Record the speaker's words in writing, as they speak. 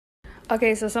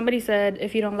Okay, so somebody said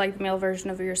if you don't like the male version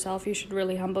of yourself, you should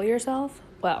really humble yourself.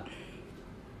 Well,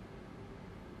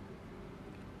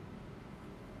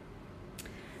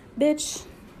 bitch,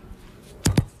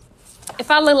 if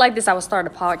I look like this, I would start a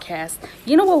podcast.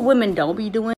 You know what women don't be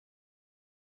doing?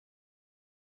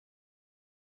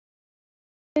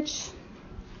 Bitch,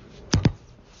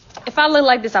 if I look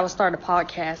like this, I would start a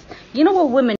podcast. You know what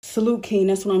women... Salute, King.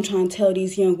 That's what I'm trying to tell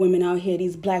these young women out here,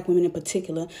 these black women in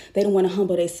particular. They don't want to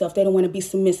humble themselves. They don't want to be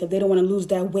submissive. They don't want to lose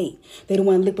that weight. They don't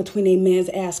want to lick between their man's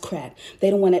ass crack. They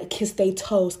don't want to kiss their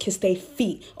toes, kiss their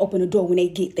feet, open the door when they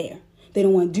get there. They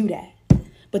don't want to do that.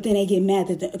 But then they get mad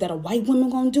that a white woman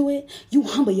gonna do it. You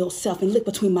humble yourself and lick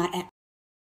between my ass.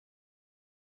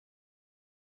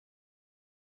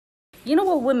 You know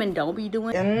what women don't be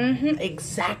doing?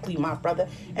 Exactly, my brother.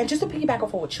 And just to piggyback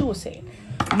off of what you were saying,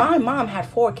 my mom had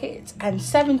 4 kids and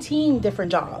 17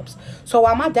 different jobs. So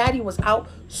while my daddy was out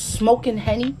smoking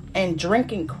Henny and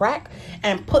drinking crack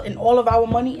and putting all of our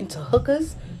money into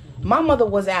hookers, my mother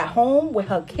was at home with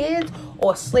her kids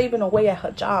or slaving away at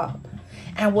her job.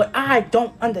 And what I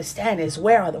don't understand is,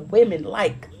 where are the women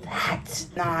like that?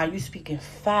 Nah, you speaking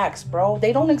facts, bro.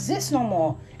 They don't exist no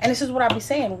more. And this is what I be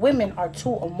saying. Women are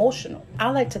too emotional.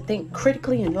 I like to think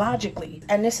critically and logically.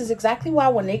 And this is exactly why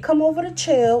when they come over to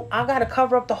chill, I got to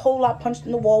cover up the hole I punched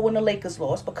in the wall when the Lakers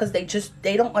lost, because they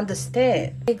don't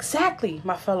understand. Exactly,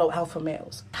 my fellow alpha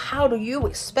males. How do you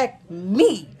expect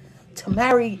me to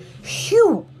marry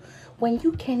you when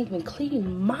you can't even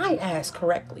clean my ass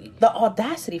correctly? The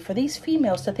audacity for these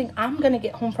females to think I'm gonna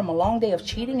get home from a long day of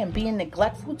cheating and being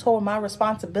neglectful toward my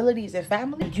responsibilities and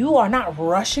family. You are not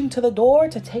rushing to the door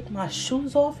to take my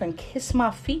shoes off and kiss my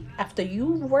feet after you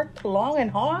worked long and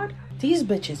hard. These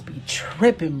bitches be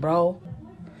tripping, bro.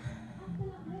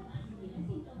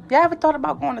 Y'all ever thought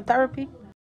about going to therapy?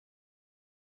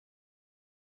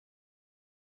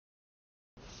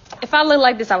 If I look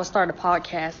like this, I would start a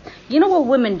podcast. You know what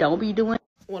women don't be doing?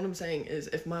 What I'm saying is,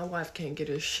 if my wife can't get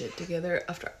her shit together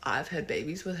after I've had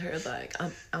babies with her, like,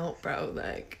 I'm out, bro.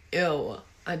 Like, ew,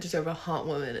 I deserve a hot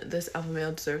woman. This alpha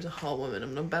male deserves a hot woman.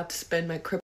 I'm about to spend my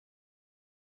crypto.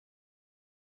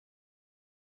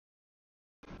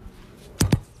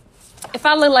 If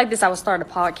I look like this, I would start a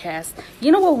podcast.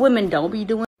 You know what women don't be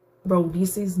doing? Bro,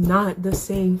 this is not the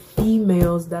same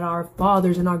females that our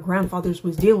fathers and our grandfathers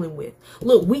was dealing with.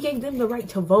 Look, we gave them the right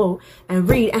to vote and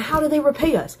read. And how do they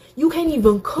repay us? You can't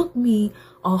even cook me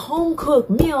a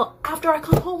home-cooked meal after I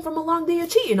come home from a long day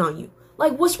of cheating on you.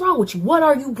 Like, what's wrong with you? What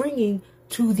are you bringing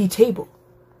to the table?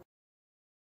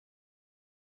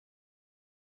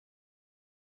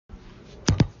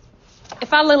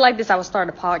 If I look like this, I would start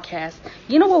a podcast.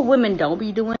 You know what women don't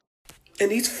be doing? And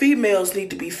these females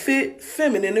need to be fit,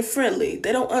 feminine, and friendly.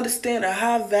 They don't understand a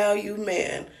high-value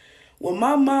man. When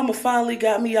my mama finally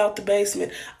got me out the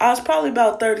basement, I was probably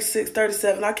about 36,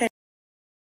 37.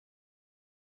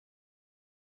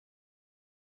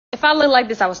 If I look like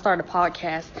this, I would start a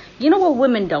podcast. You know what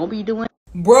women don't be doing?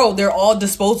 Bro, they're all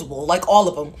disposable. Like, all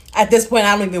of them. At this point,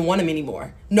 I don't even want them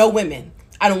anymore. No women.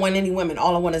 I don't want any women.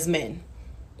 All I want is men.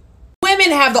 Women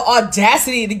have the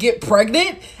audacity to get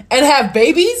pregnant and have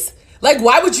babies? Like,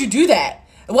 why would you do that?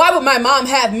 Why would my mom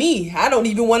have me? I don't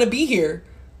even want to be here.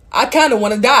 I kind of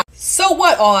want to die. So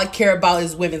what? All I care about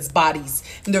is women's bodies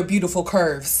and their beautiful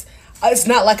curves. It's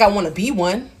not like I want to be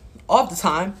one all the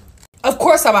time. Of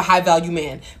course I'm a high-value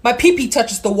man. My pee-pee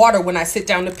touches the water when I sit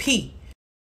down to pee.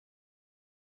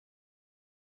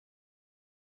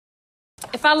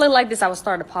 If I look like this, I would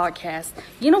start a podcast.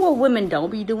 You know what women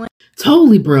don't be doing?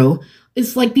 Totally, bro.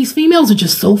 It's like these females are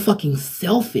just so fucking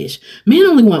selfish. Men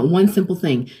only want one simple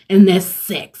thing, and that's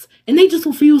sex. And they just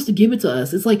refuse to give it to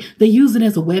us. It's like they use it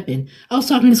as a weapon. I was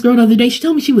talking to this girl the other day. She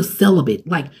told me she was celibate.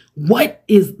 Like, what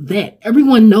is that?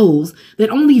 Everyone knows that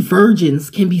only virgins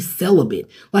can be celibate.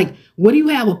 Like, what do you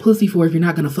have a pussy for if you're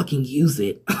not going to fucking use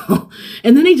it?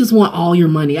 And then they just want all your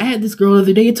money. I had this girl the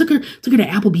other day. It took her to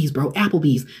Applebee's, bro.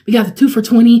 Applebee's. We got the 2 for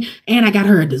 $20, and I got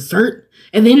her a dessert.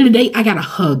 At the end of the day, I got a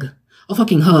hug. A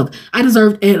fucking hug. I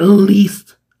deserved at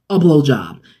least a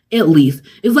blowjob. At least.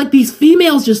 It's like these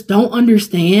females just don't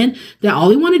understand that all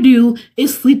we want to do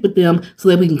is sleep with them so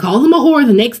that we can call them a whore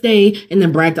the next day and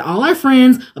then brag to all our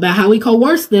friends about how we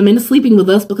coerced them into sleeping with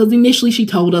us because initially she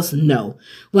told us no.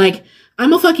 Like,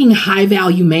 I'm a fucking high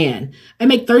value man. I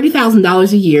make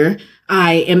 $30,000 a year.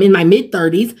 I am in my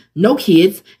mid-30s, no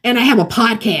kids, and I have a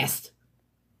podcast.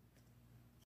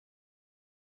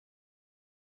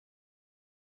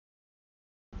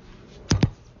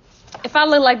 If I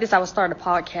look like this, I would start a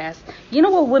podcast. You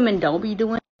know what women don't be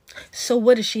doing? So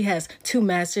what if she has 2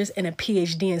 masters and a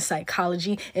PhD in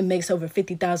psychology and makes over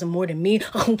 50,000 more than me?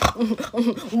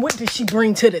 What does she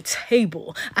bring to the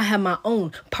table? I have my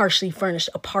own partially furnished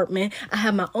apartment. I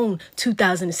have my own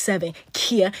 2007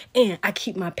 Kia, and I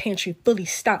keep my pantry fully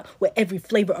stocked with every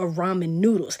flavor of ramen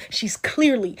noodles. She's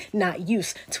clearly not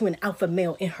used to an alpha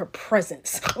male in her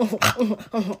presence.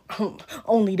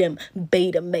 Only them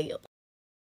beta males.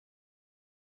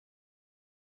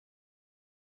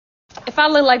 If I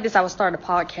look like this, I would start a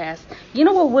podcast. You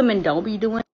know what women don't be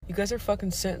doing? You guys are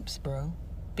fucking simps, bro.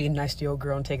 Being nice to your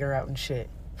girl and taking her out and shit.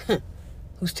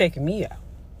 Who's taking me out?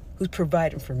 Who's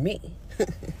providing for me?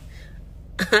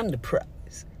 I'm the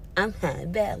prize. I'm high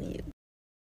value.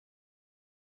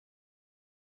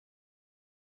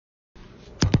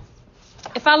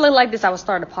 If I look like this, I would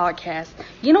start a podcast.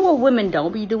 You know what women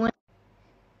don't be doing?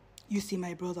 You see,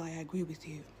 my brother, I agree with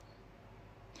you.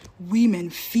 Women,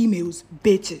 females,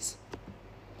 bitches.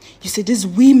 You see, these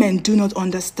women do not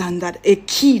understand that a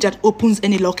key that opens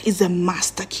any lock is a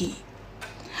master key.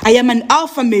 I am an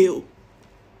alpha male.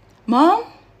 Mom?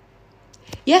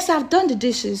 Yes, I've done the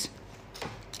dishes.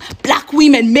 Black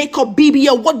women, makeup,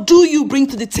 BBL, what do you bring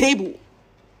to the table?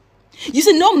 You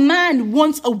see, no man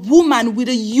wants a woman with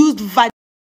a used vagina.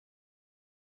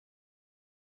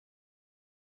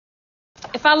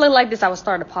 If I look like this, I would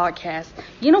start a podcast.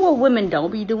 You know what women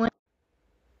don't be doing?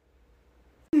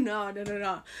 No.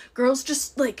 Girls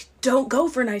just, don't go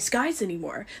for nice guys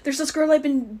anymore. There's this girl I've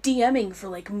been DMing for,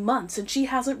 months, and she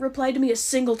hasn't replied to me a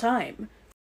single time.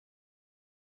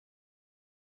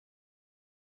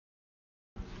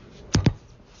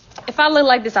 If I look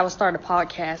like this, I would start a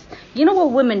podcast. You know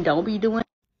what women don't be doing?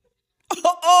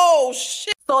 Oh,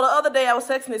 shit. So the other day I was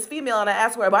texting this female and I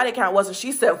asked her her body count was, and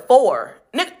she said 4.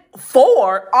 Nick,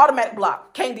 4? Automatic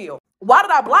block. Can't deal. Why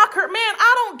did I block her? Man,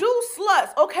 I don't do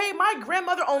sluts, okay? My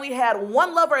grandmother only had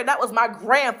one lover, and that was my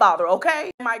grandfather,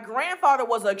 okay? My grandfather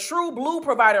was a true blue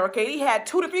provider, okay? He had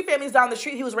 2 to 3 families down the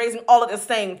street he was raising all at the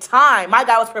same time. My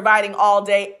guy was providing all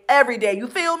day, every day, you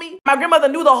feel me? My grandmother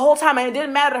knew the whole time, and it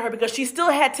didn't matter to her because she still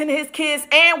had 10 of his kids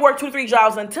and worked 2 to 3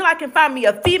 jobs. Until I can find me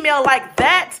a female like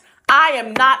that, I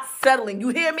am not settling. You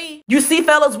hear me? You see,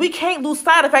 fellas, we can't lose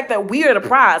sight of the fact that we are the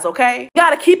prize, okay? You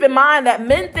gotta keep in mind that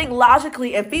men think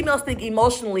logically and females think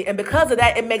emotionally. And because of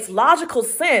that, it makes logical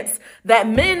sense that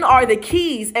men are the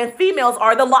keys and females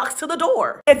are the locks to the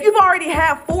door. If you've already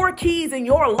had 4 keys in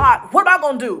your lock, what am I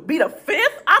gonna do? Be the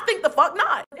 5th? I think the fuck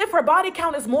not. If her body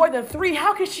count is more than 3,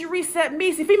 how can she reset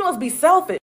me? See, females be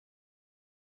selfish.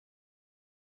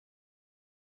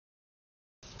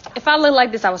 If I look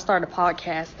like this, I would start a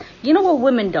podcast. You know what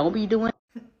women don't be doing?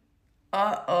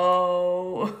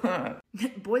 Uh-oh.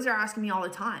 Boys are asking me all the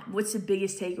time, what's the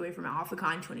biggest takeaway from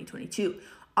AlphaCon 2022?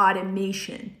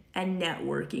 Automation and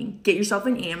networking. Get yourself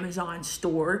an Amazon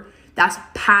store. That's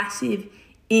passive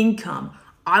income.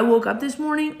 I woke up this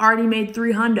morning, already made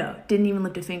 $300. Didn't even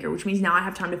lift a finger, which means now I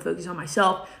have time to focus on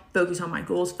myself, focus on my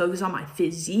goals, focus on my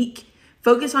physique.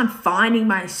 Focus on finding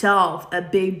myself a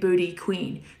big booty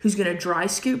queen who's going to dry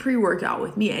scoop pre-workout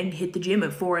with me and hit the gym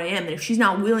at 4 a.m. And if she's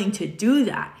not willing to do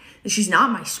that, then she's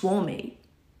not my soulmate.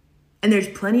 And there's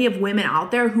plenty of women out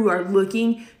there who are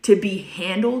looking to be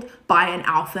handled by an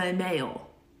alpha male.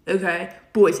 Okay?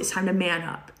 Boys, it's time to man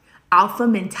up. Alpha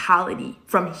mentality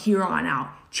from here on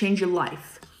out. Change your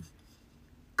life.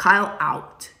 Kyle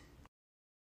out.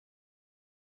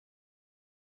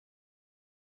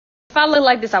 If I look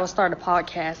like this, I would start a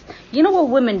podcast. You know what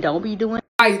women don't be doing?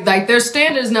 Like their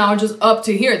standards now are just up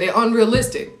to here. They're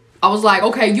unrealistic. I was like,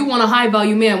 okay, you want a high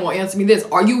value man? Well, answer me this.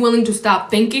 Are you willing to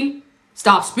stop thinking?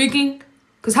 Stop speaking?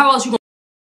 Because how else you gonna...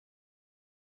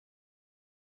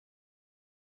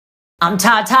 I'm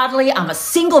Todd Toddley. I'm a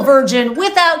single virgin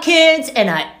without kids, and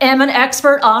I am an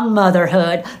expert on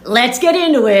motherhood. Let's get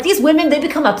into it. These women, they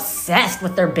become obsessed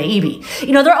with their baby.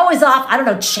 You know, they're always off,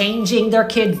 changing their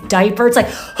kid's diaper. It's like,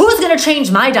 who's gonna change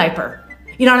my diaper?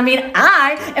 You know what I mean?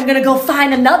 I am gonna go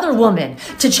find another woman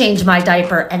to change my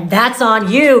diaper, and that's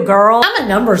on you, girl. I'm a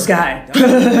numbers guy.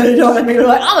 You know what I mean?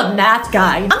 I'm a math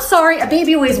guy. I'm sorry, a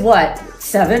baby weighs what?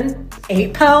 7,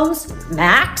 8 pounds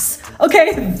max?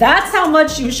 Okay, that's how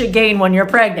much you should gain when you're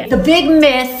pregnant. The big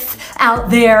myth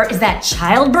out there is that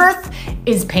childbirth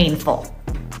is painful.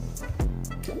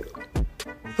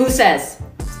 Who says?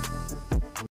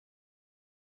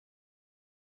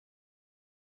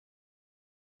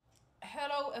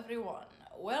 Hello everyone,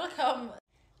 welcome.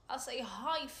 As a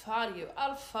high value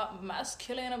alpha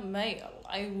masculine male,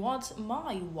 I want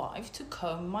my wife to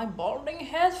comb my balding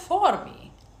head for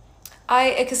me.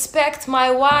 I expect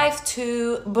my wife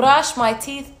to brush my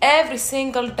teeth every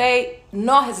single day,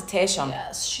 no hesitation.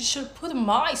 Yes, she should put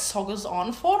my sockers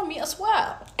on for me as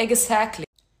well. Exactly.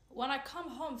 When I come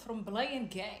home from playing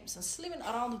games and sleeping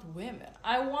around with women,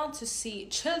 I want to see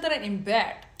children in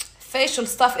bed, Facial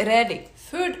stuff ready,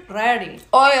 food ready,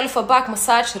 oil for back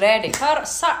massage ready, hair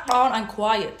sat down and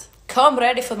quiet. comb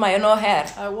ready for my no hair.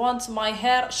 I want my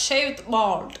hair shaved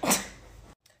bald.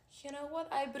 You know what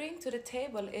I bring to the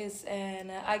table is,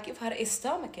 and I give her a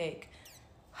stomach ache.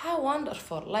 How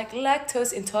wonderful, like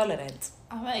lactose intolerant.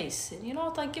 Amazing. You know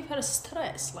what? I give her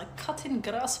stress, like cutting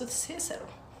grass with scissor.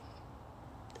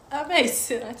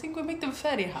 Amazing. I think we make them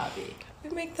very happy. We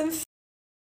make them.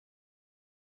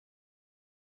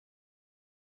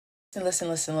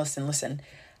 Listen.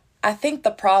 I think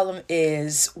the problem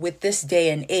is with this day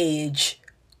and age,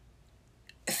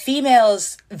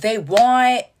 females, they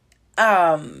want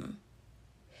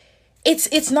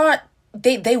it's not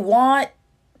they want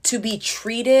to be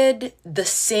treated the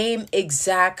same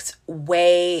exact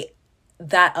way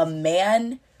that a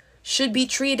man should be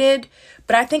treated.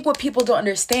 But I think what people don't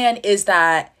understand is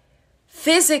that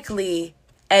physically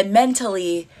and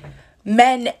mentally,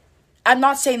 men, I'm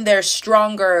not saying they're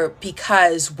stronger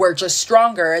because we're just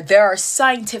stronger. There are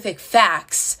scientific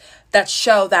facts that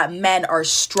show that men are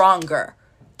stronger,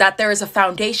 that there is a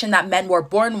foundation that men were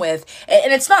born with.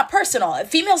 And it's not personal.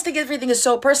 Females think everything is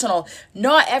so personal.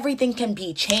 Not everything can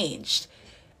be changed.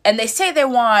 And they say they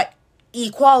want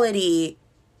equality,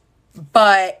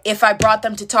 but if I brought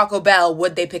them to Taco Bell,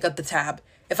 would they pick up the tab?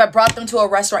 If I brought them to a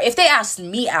restaurant, if they asked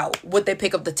me out, would they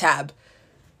pick up the tab?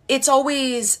 It's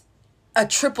always a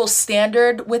triple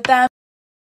standard with them.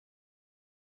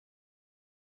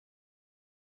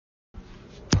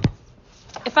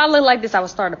 If I look like this, I would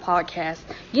start a podcast.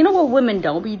 You know what women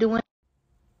don't be doing?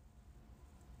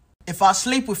 If I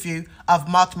sleep with you, I've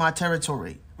marked my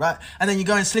territory, right? And then you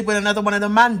go and sleep with another one of the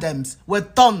mandems. We're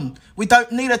done. We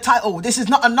don't need a title. This is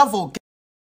not a novel.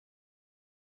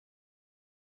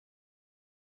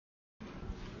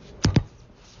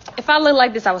 If I look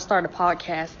like this, I would start a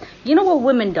podcast. You know what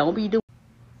women don't be doing?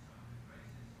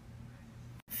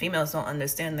 Females don't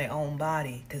understand their own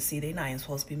body because, see, they're not even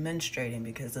supposed to be menstruating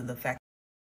because of the fact.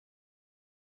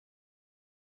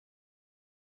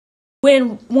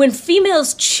 When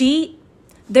females cheat,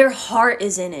 their heart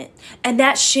is in it. And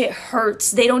that shit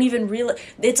hurts. They don't even realize.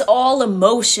 It's all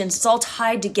emotions. It's all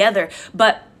tied together.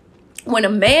 But when a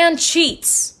man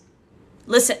cheats,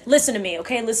 listen to me,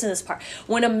 okay? Listen to this part.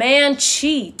 When a man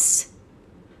cheats,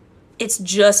 it's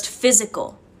just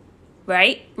physical,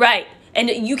 right? Right. And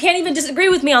you can't even disagree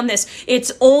with me on this.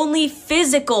 It's only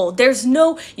physical.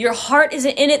 Your heart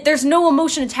isn't in it. There's no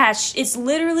emotion attached. It's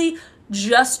literally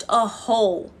just a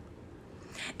hole.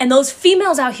 And those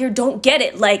females out here don't get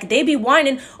it. Like, they be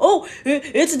whining, oh,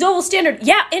 it's a double standard.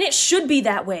 Yeah, and it should be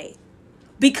that way.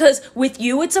 Because with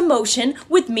you, it's emotion.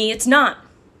 With me, it's not.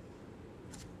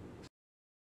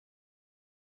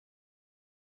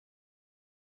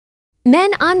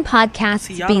 Men on podcasts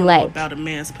See, y'all be don't know like, about a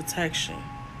man's protection,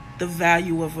 the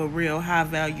value of a real high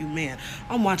value man.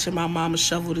 I'm watching my mama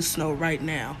shovel the snow right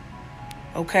now.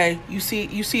 Okay, you see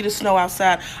the snow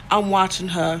outside. I'm watching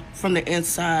her from the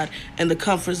inside in the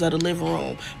comforts of the living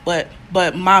room.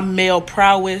 But my male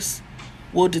prowess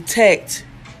will detect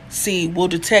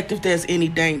if there's any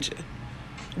danger.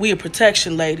 We a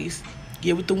protection, ladies.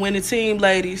 Get with the winning team,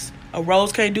 ladies. A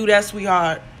rose can't do that,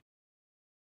 sweetheart.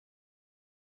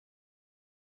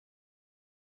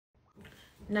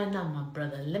 No, my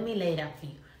brother. Let me lay it out for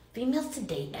you. Females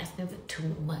today asking for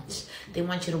too much. They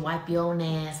want you to wipe your own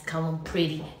ass, call them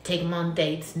pretty, take them on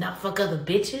dates, not fuck other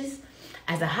bitches.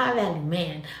 As a high-value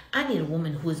man, I need a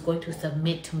woman who is going to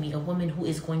submit to me, a woman who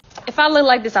is going... If I look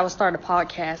like this, I would start a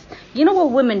podcast. You know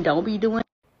what women don't be doing?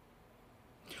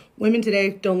 Women today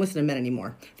don't listen to men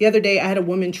anymore. The other day, I had a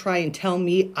woman try and tell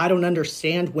me I don't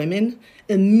understand women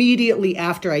immediately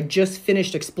after I just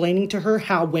finished explaining to her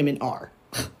how women are.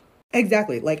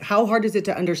 Exactly. Like, how hard is it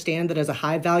to understand that as a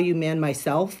high-value man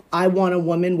myself, I want a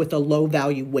woman with a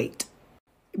low-value weight?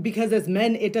 Because as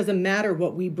men, it doesn't matter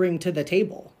what we bring to the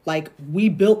table. Like, we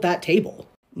built that table.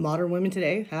 Modern women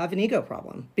today have an ego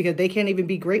problem because they can't even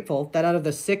be grateful that out of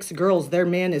the 6 girls their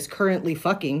man is currently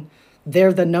fucking,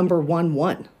 they're the number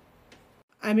one.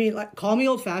 I mean, like, call me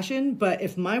old-fashioned, but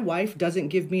if my wife doesn't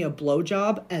give me a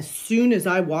blowjob as soon as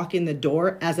I walk in the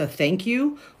door as a thank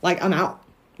you, like, I'm out.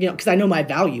 You know, because I know my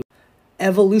value.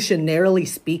 Evolutionarily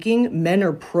speaking, men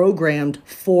are programmed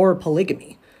for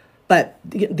polygamy. But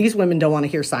these women don't want to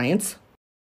hear science.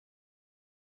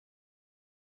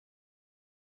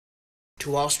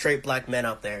 To all straight black men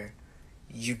out there,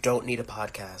 you don't need a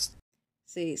podcast.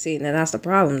 See, now that's the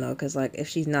problem though, because like if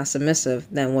she's not submissive,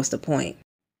 then what's the point?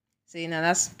 See, now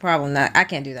that's the problem. That I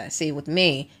can't do that. See, with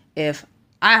me, if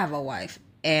I have a wife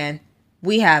and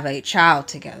we have a child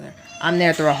together, I'm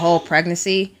there through a whole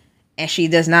pregnancy, and she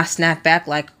does not snap back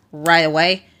like right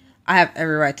away, I have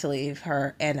every right to leave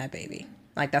her and that baby.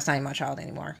 Like that's not even my child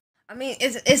anymore. I mean,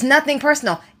 it's nothing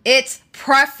personal. It's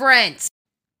preference.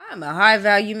 I'm a high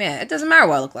value man. It doesn't matter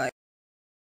what I look like.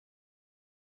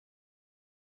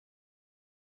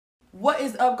 What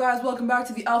is up, guys? Welcome back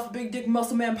to the Alpha Big Dick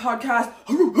Muscle Man podcast.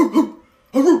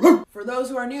 For those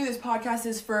who are new, this podcast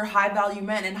is for high value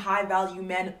men and high value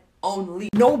men only.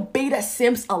 No beta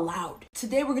simps allowed.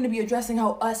 Today we're going to be addressing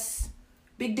how us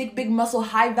big dick, big muscle,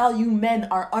 high value men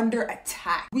are under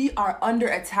attack. We are under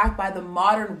attack by the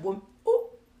modern woman.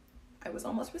 Oh, I was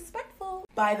almost respectful.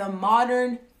 By the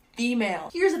modern female.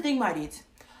 Here's the thing, my dudes.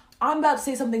 I'm about to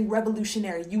say something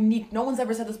revolutionary, unique. No one's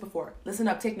ever said this before. Listen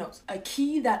up, take notes. A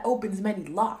key that opens many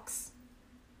locks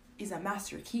is a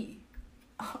master key.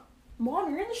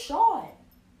 Mom, you're in the shot.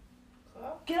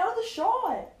 Get out of the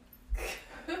shot.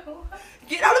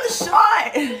 Get out of the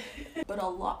shot. But a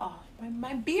lock,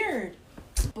 my beard.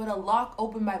 But a lock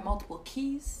opened by multiple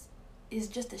keys is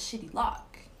just a shitty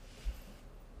lock.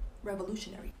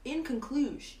 Revolutionary. In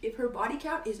conclusion, if her body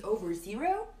count is over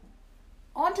 0,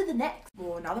 on to the next.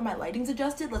 Well, now that my lighting's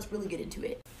adjusted, let's really get into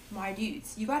it. My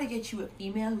dudes, you gotta get you a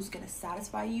female who's gonna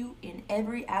satisfy you in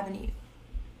every avenue.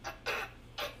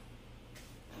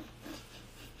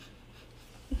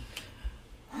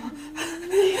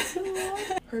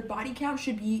 Her body count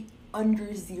should be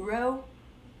under 0,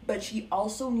 but she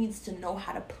also needs to know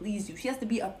how to please you. She has to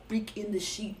be a freak in the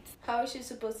sheets. How is she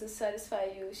supposed to satisfy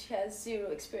you? She has 0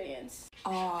 experience.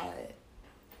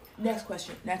 Next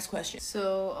question.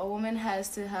 So a woman has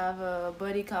to have a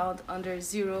body count under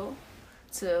 0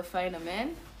 to find a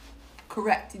man?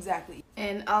 Correct, exactly.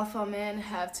 And alpha men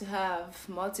have to have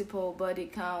multiple body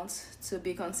counts to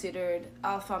be considered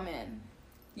alpha men.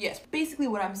 Yes, basically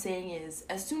what I'm saying is,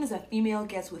 as soon as a female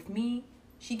gets with me,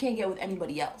 she can't get with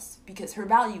anybody else because her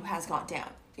value has gone down.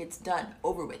 It's done,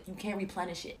 over with. You can't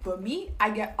replenish it. But me, I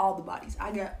get all the bodies.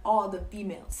 I get all the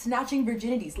females. Snatching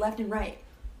virginities left and right.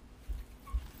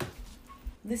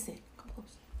 Listen, come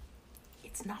close.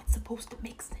 It's not supposed to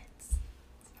make sense.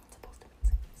 It's not supposed to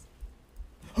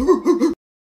make sense.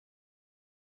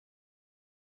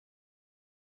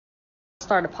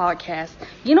 Start a podcast.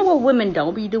 You know what women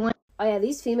don't be doing? Oh yeah,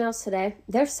 these females today,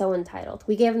 they're so entitled.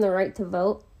 We gave them the right to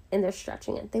vote, and they're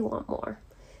stretching it. They want more.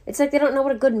 It's like they don't know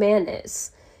what a good man is.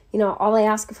 You know, all I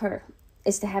ask of her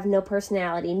is to have no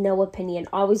personality, no opinion,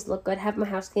 always look good, have my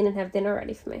house clean, and have dinner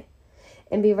ready for me.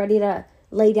 And be ready to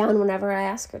lay down whenever I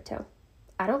ask her to.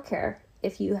 I don't care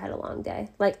if you had a long day.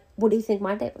 Like, what do you think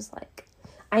my day was like?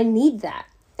 I need that.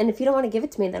 And if you don't want to give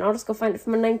it to me, then I'll just go find it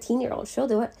from a 19-year-old. She'll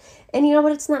do it. And you know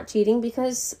what? It's not cheating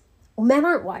because men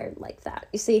aren't wired like that,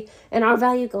 you see? And our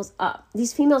value goes up.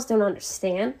 These females don't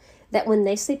understand that when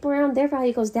they sleep around, their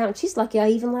value goes down. She's lucky I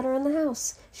even let her in the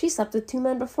house. She slept with 2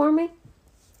 men before me.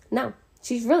 No,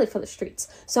 she's really for the streets.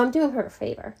 So I'm doing her a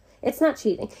favor. It's not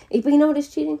cheating. But you know what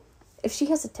is cheating? If she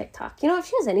has a TikTok, if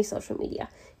she has any social media,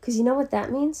 because you know what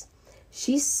that means?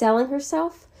 She's selling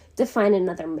herself to find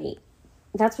another mate.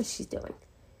 That's what she's doing.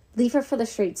 Leave her for the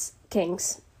streets,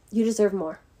 kings. You deserve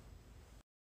more.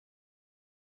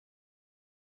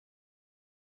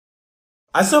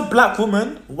 As a black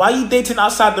woman, why are you dating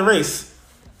outside the race?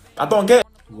 I don't get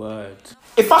it. Word.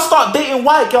 If I start dating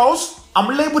white girls,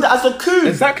 I'm labelled as a coon.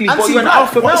 Exactly, but Anti-black. you're an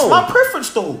alpha Well, male. it's my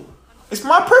preference though. It's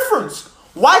my preference.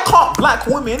 Why can't black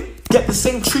women get the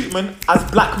same treatment as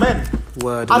black men?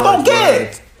 Word. I don't get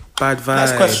it. Bad vibes.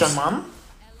 Next question, man.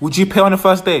 Would you pay on the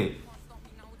first date?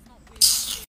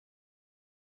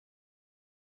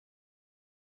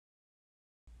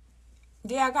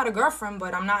 Yeah, I got a girlfriend,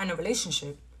 but I'm not in a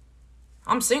relationship.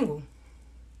 I'm single.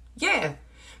 Yeah.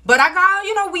 But I got,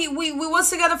 we was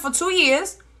together for 2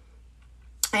 years.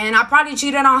 And I probably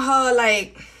cheated on her,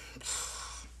 like,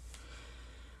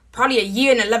 probably a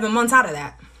year and 11 months out of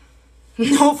that.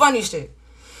 No funny shit.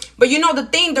 But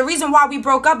the reason why we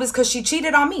broke up is because she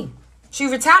cheated on me. She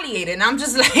retaliated. And I'm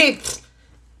just like,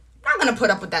 I'm not going to put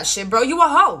up with that shit, bro. You a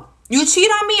hoe. You cheat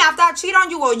on me after I cheat on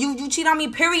you, or you cheat on me,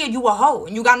 period, you a hoe.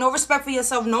 And you got no respect for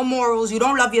yourself, no morals, you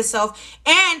don't love yourself.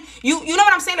 And you know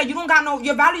what I'm saying? Like, you don't got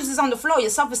your values is on the floor, your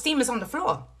self-esteem is on the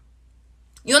floor.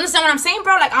 You understand what I'm saying,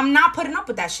 bro? Like, I'm not putting up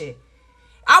with that shit.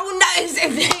 I would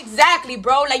not, exactly,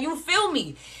 bro. Like, you feel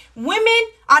me? Women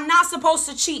are not supposed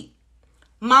to cheat.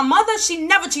 My mother, she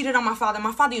never cheated on my father.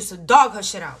 My father used to dog her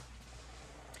shit out.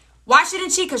 Why she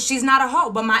didn't cheat? Because she's not a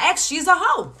hoe. But my ex, she's a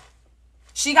hoe.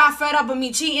 She got fed up with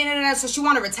me cheating and that, so she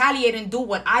want to retaliate and do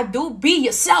what I do. Be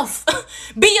yourself.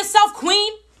 Be yourself,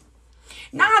 queen.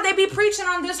 Nah, they be preaching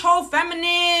on this whole feminism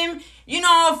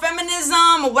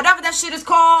or whatever that shit is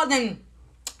called, and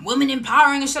women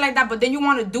empowering and shit like that. But then you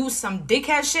want to do some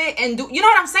dickhead shit and do, you know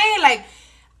what I'm saying? Like,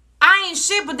 I ain't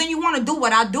shit, but then you want to do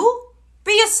what I do?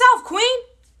 Be yourself, queen.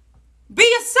 Be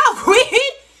yourself,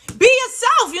 queen. Be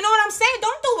yourself. You know what I'm saying?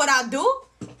 Don't do what I do.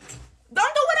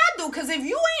 Don't do what I do. Because if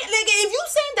you ain't, like, if you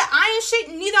saying that I ain't shit,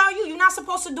 neither are you. You're not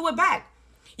supposed to do it back.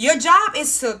 Your job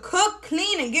is to cook,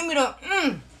 clean, and give me the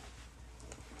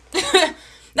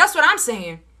That's what I'm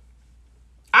saying.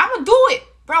 I'ma do it.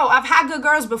 Bro, I've had good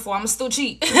girls before. I'ma still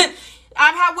cheat.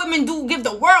 I've had women give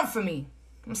the world for me.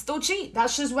 I'm still cheat.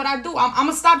 That's just what I do. I'm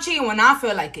gonna stop cheating when I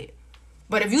feel like it.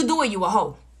 But if you do it, you a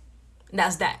hoe.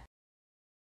 That's that.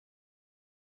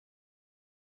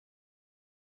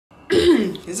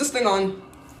 Is this thing on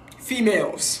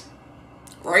females,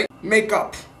 right?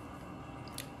 Makeup,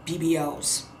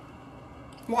 BBLs.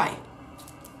 Why?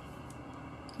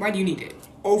 Why do you need it?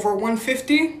 Over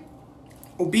 150,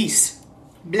 obese,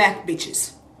 black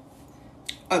bitches,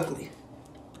 ugly.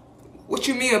 What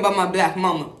you mean about my black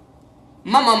mama?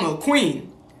 My mama a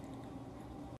queen.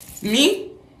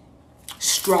 Me?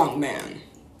 Strong man.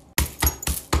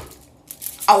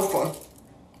 Alpha.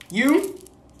 You?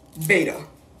 Beta.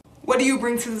 What do you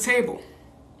bring to the table?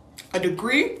 A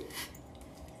degree?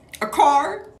 A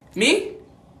car? Me?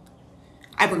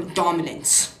 I bring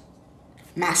dominance.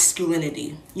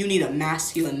 Masculinity. You need a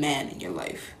masculine man in your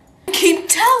life. I keep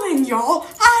telling y'all,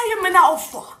 I am an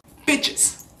alpha.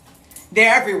 Bitches.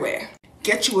 They're everywhere.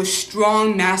 Get you a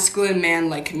strong masculine man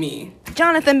like me.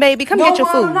 Jonathan, baby, come get your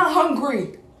food. I'm not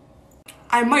hungry.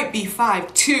 I might be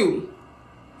 5'2",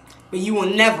 but you will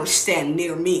never stand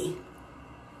near me.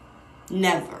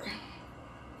 Never.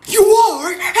 You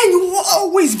are, and you will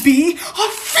always be, a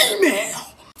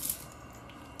female.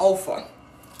 Alpha.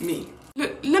 Me.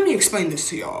 Let me explain this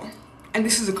to y'all. And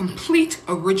this is a complete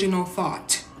original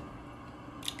thought.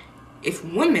 If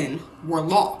women were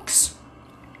locks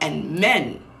and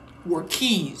men were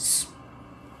keys,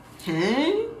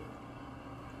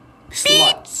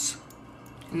 sluts.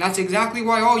 And that's exactly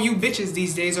why all you bitches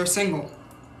these days are single.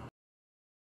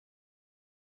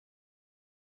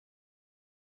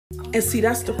 And see,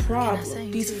 that's the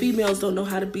problem. These females don't know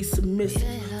how to be submissive.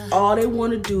 All they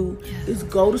want to do is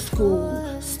go to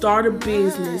school, start a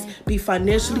business, be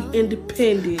financially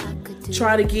independent,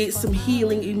 try to get some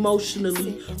healing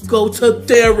emotionally, go to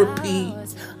therapy.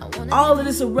 All of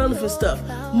this irrelevant stuff.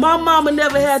 My mama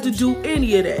never had to do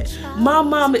any of that. My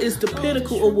mama is the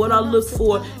pinnacle of what I look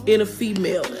for in a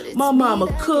female. My mama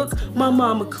cook, my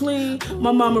mama clean,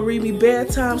 my mama read me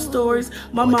bedtime stories,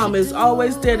 my mama is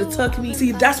always there to tuck me.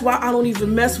 See, that's why I don't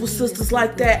even mess with sisters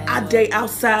like that. I date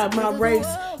outside my race,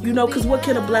 you know, because what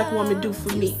can a black woman do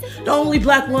for me? The only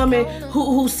black woman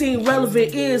who seemed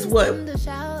relevant is what?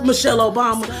 Michelle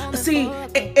Obama. See,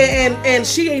 and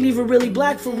she ain't even really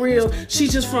black for real.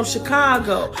 She's just from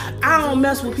Chicago. I don't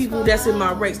mess with people that's in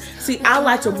my race. See, I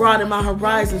like to broaden my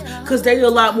horizons because they a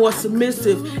lot more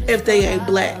submissive if they ain't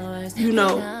black, you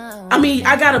know. I mean,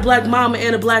 I got a black mama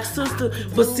and a black sister,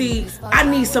 but see, I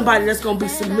need somebody that's gonna be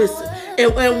submissive.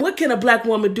 And what can a black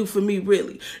woman do for me,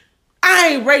 really? I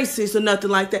ain't racist or nothing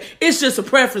like that. It's just a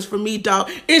preference for me, dog.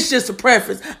 It's just a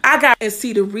preference. And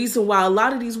see, the reason why a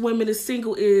lot of these women is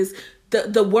single is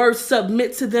the word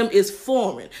submit to them is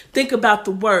foreign. Think about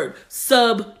the word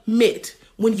submit.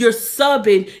 When you're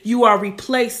subbing, you are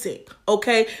replacing,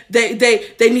 okay? They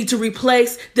need to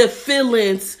replace the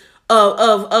feelings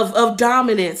of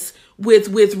dominance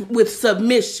with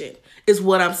submission. Is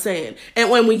what I'm saying. And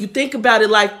when you think about it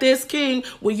like this, King,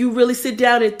 when you really sit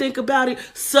down and think about it,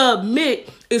 submit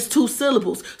is 2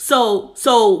 syllables.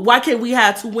 So why can't we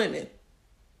have 2 women?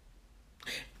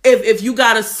 If you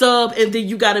got to sub and then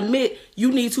you got to admit,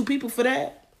 you need 2 people for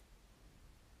that.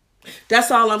 That's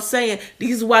all I'm saying.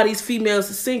 This is why these females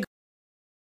are single.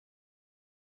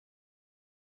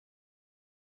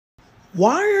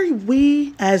 Why are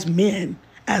we as men,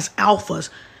 as alphas,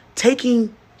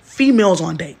 taking females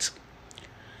on dates?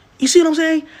 You see what I'm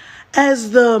saying?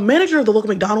 As the manager of the local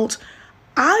McDonald's,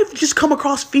 I've just come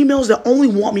across females that only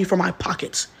want me for my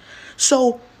pockets.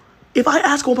 So if I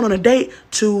ask a woman on a date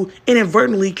to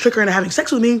inadvertently trick her into having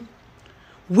sex with me,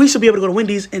 we should be able to go to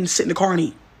Wendy's and sit in the car and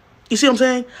eat. You see what I'm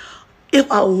saying? If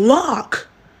a lock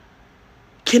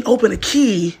can open a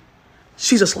key,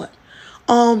 she's a slut.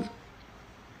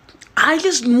 I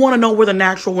just want to know where the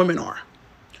natural women are.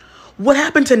 What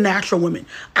happened to natural women?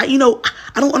 I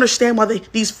don't understand why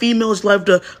these females love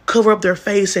to cover up their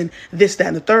face and this, that,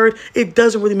 and the third. It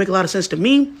doesn't really make a lot of sense to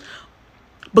me.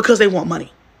 because they want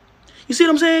money. You see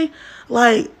what I'm saying?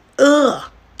 Like, ugh.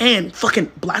 And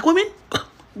fucking black women?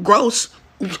 Gross.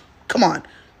 Come on.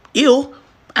 Ew.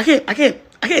 I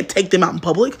can't take them out in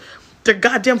public. They're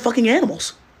goddamn fucking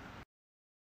animals.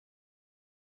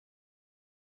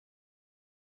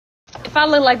 If I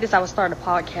look like this, I would start a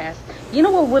podcast. You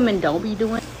know what women don't be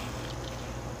doing?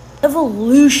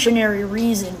 Evolutionary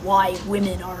reason why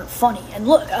women aren't funny. And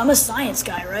look, I'm a science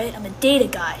guy, right? I'm a data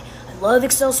guy. I love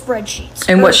Excel spreadsheets.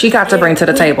 And what she got to bring to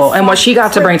the table. And what she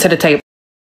got to bring to the table.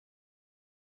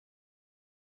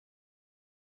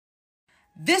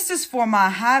 This is for my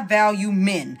high value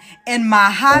men and my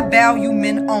high value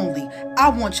men only. I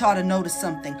want y'all to notice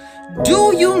something.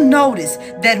 Do you notice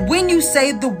that when you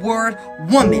say the word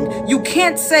woman, you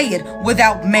can't say it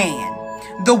without man?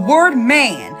 The word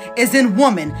man is in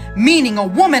woman, meaning a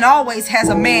woman always has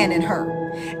a man in her.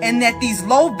 And that these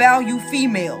low value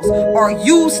females are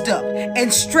used up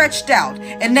and stretched out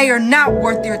and they are not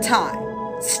worth your time.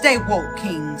 Stay woke,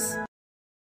 kings.